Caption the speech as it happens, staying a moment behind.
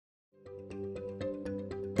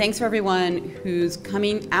Thanks for everyone who's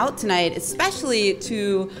coming out tonight, especially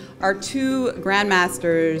to our two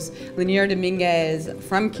Grandmasters, Leinier Dominguez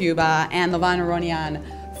from Cuba and Levon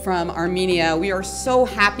Aronian from Armenia. We are so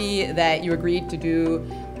happy that you agreed to do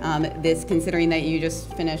this, considering that you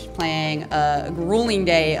just finished playing a grueling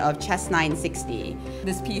day of Chess 960.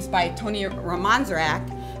 This piece by Raymonzrek,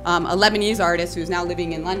 a Lebanese artist who's now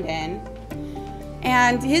living in London.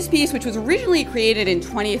 And his piece, which was originally created in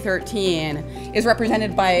 2013, is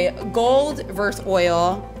represented by gold versus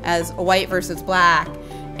oil as white versus black.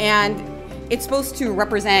 And it's supposed to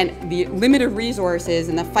represent the limited resources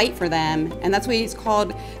and the fight for them. And that's why it's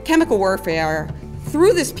called chemical warfare.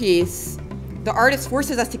 Through this piece, the artist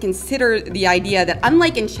forces us to consider the idea that,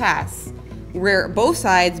 unlike in chess, where both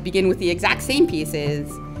sides begin with the exact same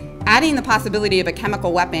pieces, adding the possibility of a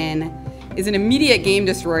chemical weapon is an immediate game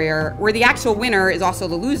destroyer, where the actual winner is also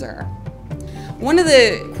the loser. One of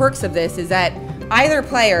the quirks of this is that either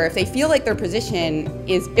player, if they feel like their position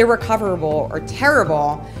is irrecoverable or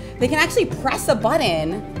terrible, they can actually press a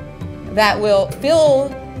button that will fill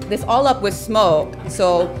this all up with smoke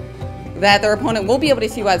so that their opponent will be able to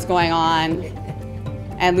see what's going on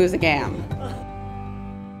and lose the game.